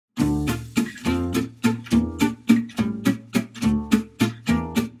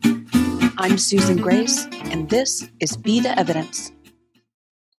I'm Susan Grace, and this is Be the Evidence.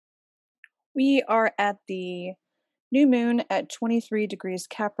 We are at the new moon at 23 degrees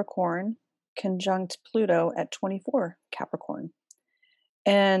Capricorn, conjunct Pluto at 24 Capricorn.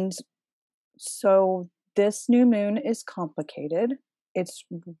 And so this new moon is complicated.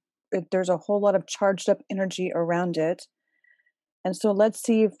 There's a whole lot of charged up energy around it. And so let's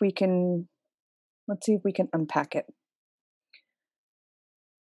see if we can unpack it.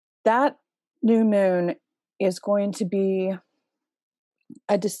 That new moon is going to be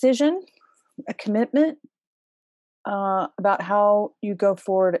a decision, a commitment about how you go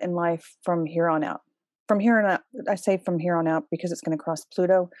forward in life from here on out. From here on out, I say from here on out because it's going to cross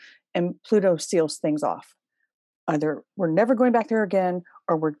Pluto, and Pluto seals things off. Either we're never going back there again,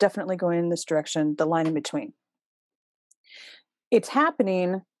 or we're definitely going in this direction, the line in between. It's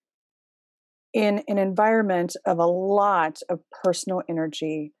happening in an environment of a lot of personal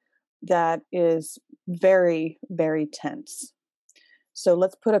energy that is very, very tense. So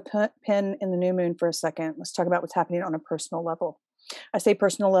let's put a pin in the new moon for a second. Let's talk about what's happening on a personal level. I say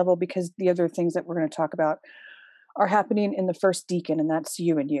personal level because the other things that we're going to talk about are happening in the first decan, and that's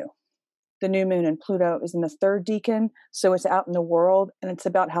you and you. The new moon in Pluto is in the third decan, so it's out in the world, and it's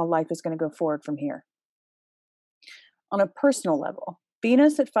about how life is going to go forward from here. On a personal level,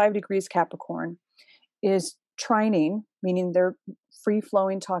 Venus at 5 degrees Capricorn is trining, meaning they're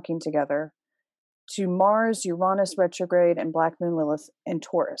free-flowing, talking together, to Mars, Uranus retrograde, and Black Moon Lilith in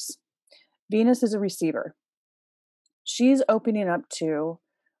Taurus. Venus is a receiver. She's opening up to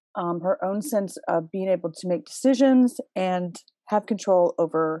her own sense of being able to make decisions and have control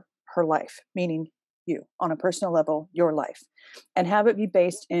over her life, meaning you, on a personal level, your life, and have it be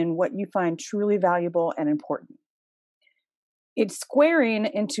based in what you find truly valuable and important. It's squaring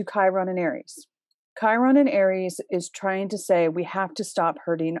into Chiron and Aries. Chiron in Aries is trying to say we have to stop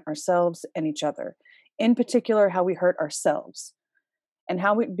hurting ourselves and each other. In particular, how we hurt ourselves, and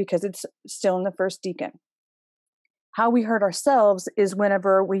because it's still in the first decan. How we hurt ourselves is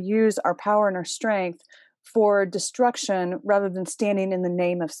whenever we use our power and our strength for destruction rather than standing in the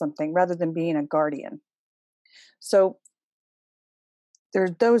name of something, rather than being a guardian. So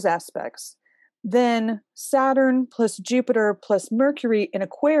there's those aspects. Then Saturn plus Jupiter plus Mercury in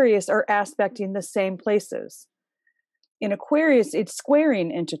Aquarius are aspecting the same places. In Aquarius, it's squaring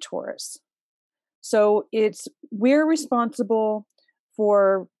into Taurus. So we're responsible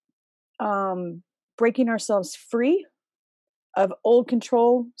for breaking ourselves free of old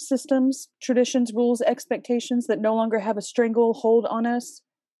control systems, traditions, rules, expectations that no longer have a stranglehold on us,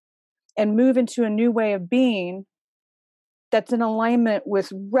 and move into a new way of being that's in alignment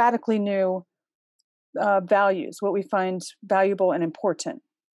with radically new values, what we find valuable and important.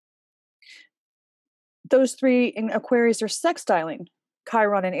 Those three in Aquarius are sextiling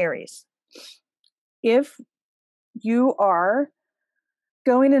Chiron and Aries. If you are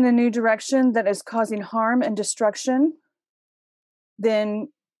going in a new direction that is causing harm and destruction, then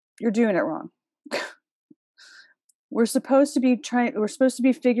you're doing it wrong. We're supposed to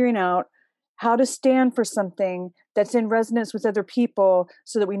be figuring out how to stand for something that's in resonance with other people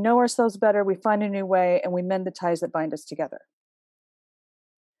so that we know ourselves better, we find a new way, and we mend the ties that bind us together.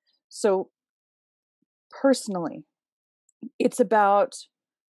 So personally, it's about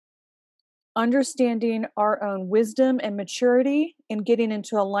understanding our own wisdom and maturity and getting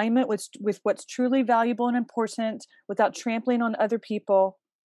into alignment with what's truly valuable and important without trampling on other people,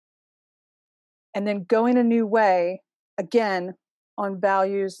 and then going a new way, again, on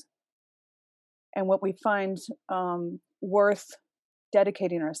values and what we find worth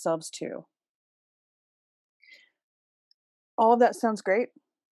dedicating ourselves to. All of that sounds great,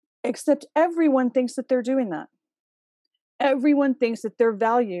 except everyone thinks that they're doing that. Everyone thinks that their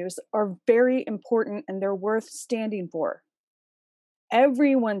values are very important and they're worth standing for.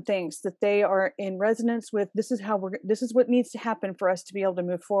 Everyone thinks that they are in resonance with this is what needs to happen for us to be able to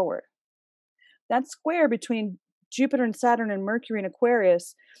move forward. That square between Jupiter and Saturn and Mercury in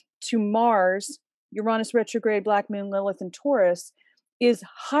Aquarius to Mars, Uranus retrograde, Black Moon Lilith in Taurus is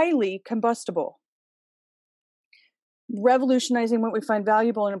highly combustible. Revolutionizing what we find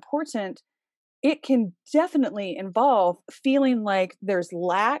valuable and important, it can definitely involve feeling like there's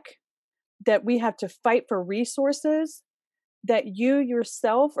lack, that we have to fight for resources, that you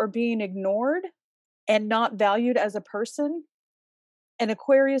yourself are being ignored and not valued as a person. And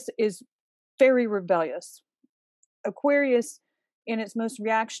Aquarius is very rebellious. Aquarius, in its most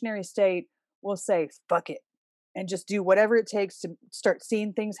reactionary state, will say, fuck it, and just do whatever it takes to start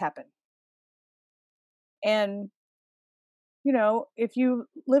seeing things happen. And, if you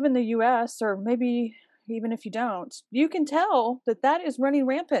live in the US, or maybe, even if you don't, you can tell that that is running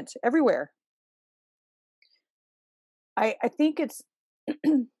rampant everywhere. I think it's,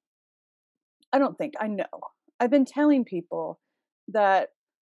 I don't think, I know. I've been telling people that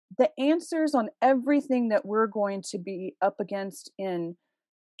the answers on everything that we're going to be up against in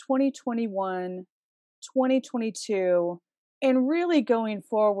 2021, 2022, and really going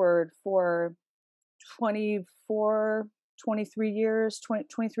forward for 24, 23 years, 20,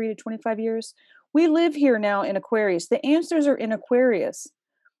 23 to 25 years. We live here now in Aquarius. The answers are in Aquarius.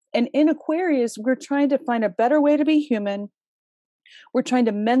 And in Aquarius, we're trying to find a better way to be human. We're trying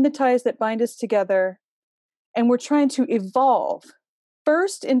to mend the ties that bind us together. And we're trying to evolve.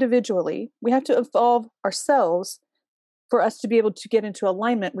 First, individually, we have to evolve ourselves for us to be able to get into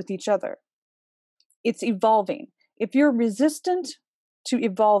alignment with each other. It's evolving. If you're resistant to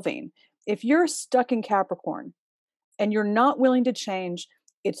evolving, if you're stuck in Capricorn and you're not willing to change,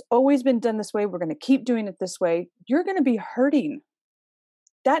 it's always been done this way, we're going to keep doing it this way, you're going to be hurting.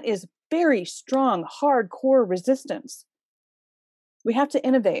 That is very strong, hardcore resistance. We have to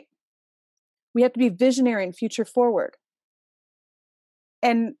innovate. We have to be visionary and future forward.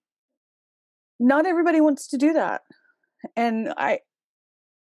 And not everybody wants to do that. And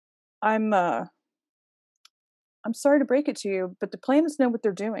I'm sorry to break it to you, but the planets know what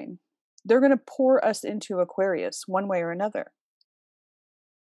they're doing. They're going to pour us into Aquarius one way or another.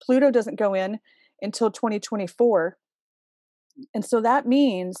 Pluto doesn't go in until 2024. And so that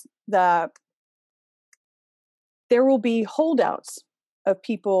means that there will be holdouts of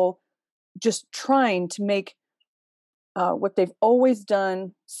people just trying to make what they've always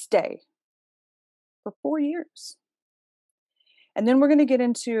done stay for 4 years. And then we're going to get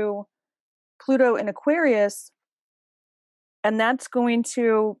into Pluto in Aquarius, and that's going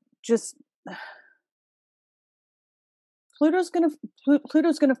to just Pluto's going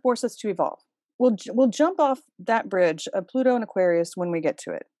to force us to evolve. We'll jump off that bridge of Pluto and Aquarius when we get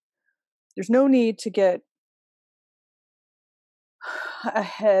to it. There's no need to get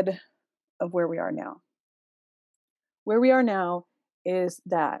ahead of where we are now. Where we are now is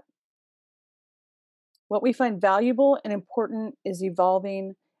that what we find valuable and important is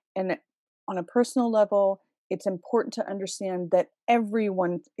evolving, and on a personal level, it's important to understand that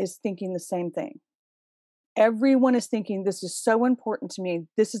everyone is thinking the same thing. Everyone is thinking, this is so important to me,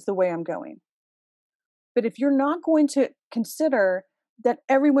 this is the way I'm going. But if you're not going to consider that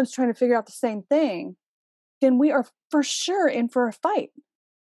everyone's trying to figure out the same thing, then we are for sure in for a fight.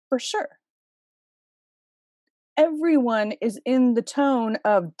 For sure. Everyone is in the tone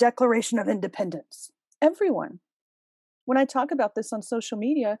of Declaration of Independence. Everyone. When I talk about this on social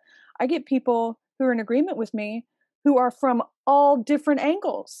media, I get people who are in agreement with me who are from all different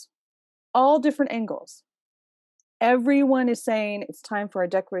angles. All different angles. Everyone is saying it's time for a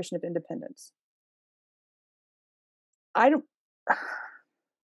Declaration of Independence. I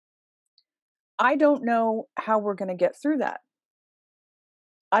don't know how we're going to get through that.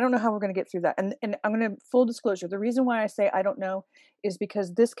 I don't know how we're going to get through that. And I'm going to, full disclosure, the reason why I say I don't know is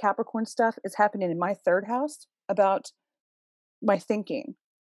because this Capricorn stuff is happening in my third house about my thinking.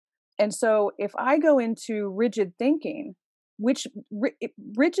 And so if I go into rigid thinking, which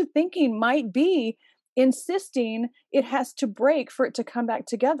rigid thinking might be insisting it has to break for it to come back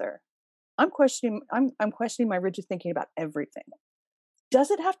together. I'm questioning my rigid thinking about everything.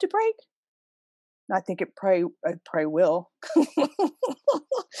 Does it have to break? I think it probably will.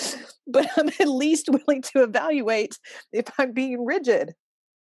 But I'm at least willing to evaluate if I'm being rigid.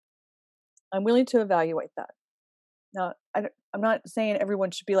 I'm willing to evaluate that. Now, I'm not saying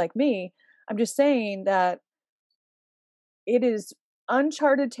everyone should be like me. I'm just saying that it is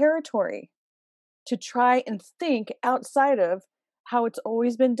uncharted territory to try and think outside of how it's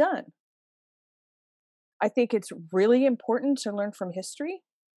always been done. I think it's really important to learn from history.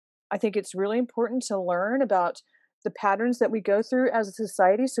 I think it's really important to learn about the patterns that we go through as a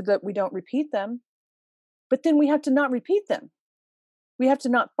society so that we don't repeat them. But then we have to not repeat them. We have to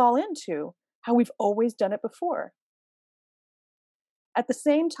not fall into how we've always done it before. At the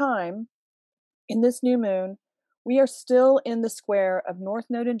same time, in this new moon, we are still in the square of North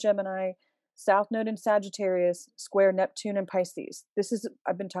Node in Gemini, South Node in Sagittarius, square Neptune and Pisces.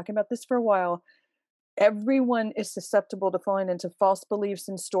 I've been talking about this for a while. Everyone is susceptible to falling into false beliefs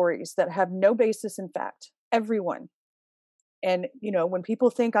and stories that have no basis in fact. Everyone. And, when people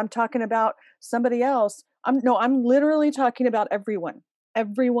think I'm talking about somebody else, I'm literally talking about everyone.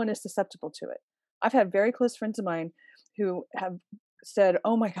 Everyone is susceptible to it. I've had very close friends of mine who have said,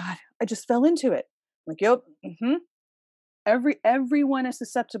 oh my God, I just fell into it. I'm like, yep. Mm-hmm. Everyone is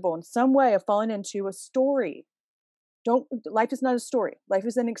susceptible in some way of falling into a story. Life is not a story. Life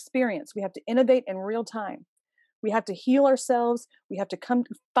is an experience. We have to innovate in real time. We have to heal ourselves. We have to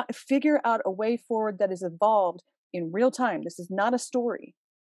figure out a way forward that is evolved in real time. This is not a story.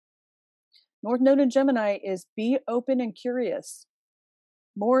 North Node in Gemini is be open and curious.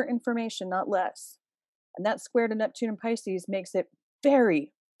 More information, not less. And that square to Neptune and Pisces makes it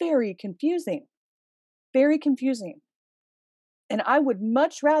very, very confusing. Very confusing. And I would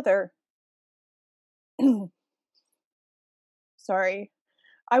much rather, I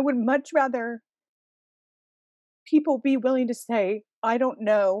would much rather people be willing to say, I don't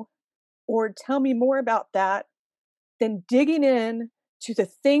know, or tell me more about that, than digging in to the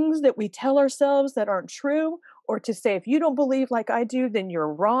things that we tell ourselves that aren't true, or to say, if you don't believe like I do, then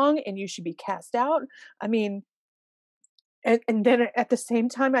you're wrong and you should be cast out. I mean, and then at the same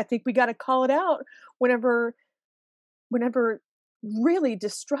time, I think we got to call it out whenever really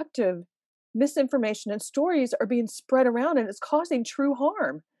destructive misinformation and stories are being spread around and it's causing true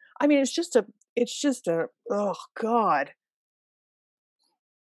harm. I mean, it's just a, oh God.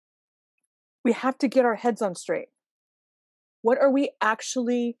 We have to get our heads on straight. What are we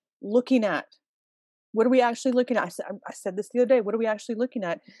actually looking at? What are we actually looking at? I said this the other day. What are we actually looking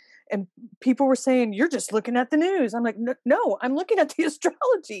at? And people were saying, you're just looking at the news. I'm like, no, I'm looking at the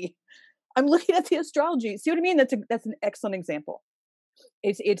astrology. I'm looking at the astrology. See what I mean? That's an excellent example.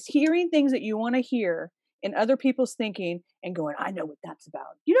 It's hearing things that you want to hear in other people's thinking and going, I know what that's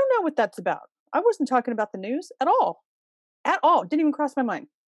about. You don't know what that's about. I wasn't talking about the news at all. At all. Didn't even cross my mind.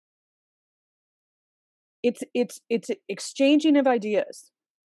 It's exchanging of ideas.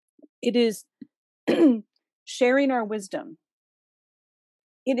 It is sharing our wisdom.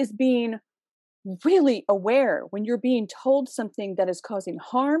 It is being really aware when you're being told something that is causing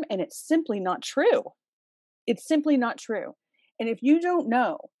harm and it's simply not true. It's simply not true. And if you don't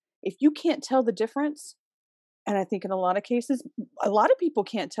know, if you can't tell the difference, and I think in a lot of cases, a lot of people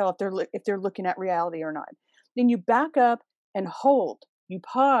can't tell if they're looking at reality or not, then you back up and hold. You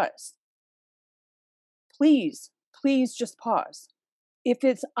pause. Please just pause. If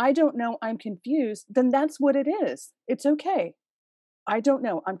it's, I don't know, I'm confused, then that's what it is. It's okay. I don't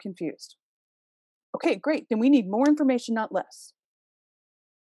know, I'm confused. Okay, great. Then we need more information, not less.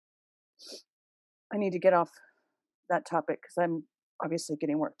 I need to get off that topic because I'm obviously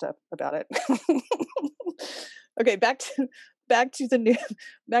getting worked up about it. Okay, back to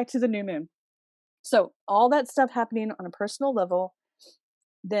the new moon. So all that stuff happening on a personal level,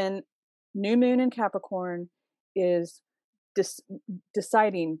 then new moon in Capricorn is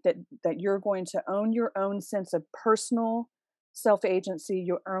deciding that you're going to own your own sense of personal self-agency,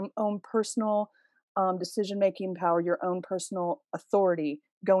 your own personal decision-making power, your own personal authority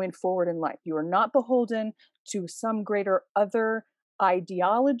going forward in life. You are not beholden to some greater other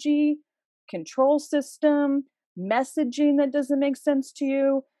ideology, control system, messaging that doesn't make sense to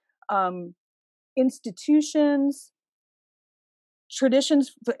you, institutions,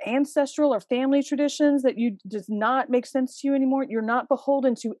 traditions, ancestral or family traditions that does not make sense to you anymore. You're not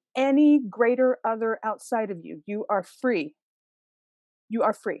beholden to any greater other outside of you. You are free. You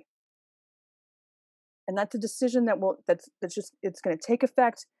are free. And that's a decision that's just, it's going to take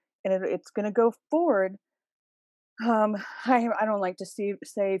effect and it's going to go forward. I don't like to say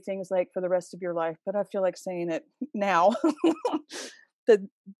things like for the rest of your life, but I feel like saying it now. that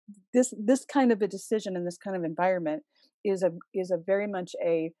this kind of a decision in this kind of environment is a very much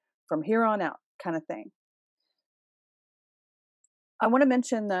a from here on out kind of thing. I want to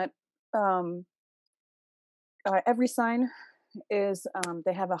mention that every sign is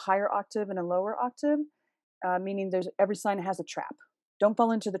they have a higher octave and a lower octave, meaning every sign has a trap. Don't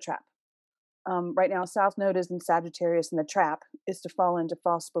fall into the trap. Right now, South Node is in Sagittarius, and the trap is to fall into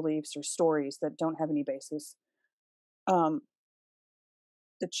false beliefs or stories that don't have any basis.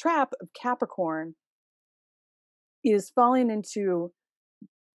 The trap of Capricorn is falling into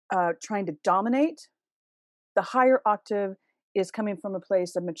trying to dominate. The higher octave is coming from a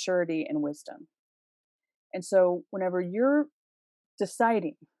place of maturity and wisdom. And so whenever you're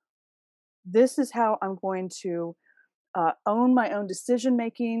deciding, this is how I'm going to own my own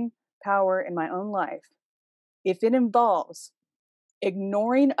decision-making power in my own life, if it involves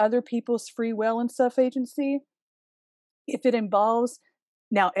ignoring other people's free will and self-agency, if it involves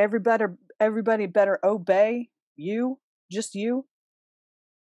now everybody better obey you, just you,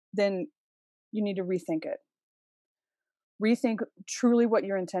 then you need to rethink it. Rethink truly what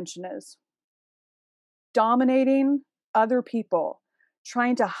your intention is. Dominating other people,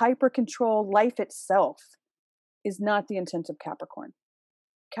 trying to hyper control life itself is not the intent of Capricorn.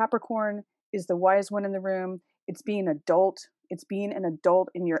 Capricorn is the wise one in the room. It's being adult. It's being an adult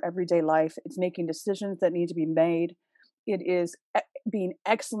in your everyday life. It's making decisions that need to be made. It is being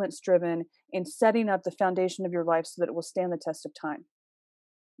excellence driven in setting up the foundation of your life so that it will stand the test of time.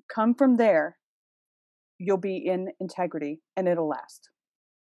 Come from there, you'll be in integrity and it'll last.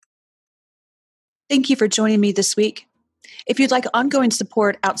 Thank you for joining me this week. If you'd like ongoing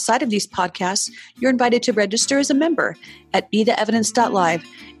support outside of these podcasts, you're invited to register as a member at betheevidence.live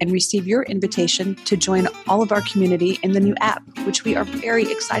and receive your invitation to join all of our community in the new app, which we are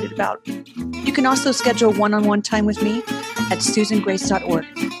very excited about. You can also schedule one-on-one time with me at susangrace.org.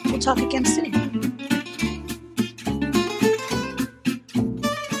 We'll talk again soon.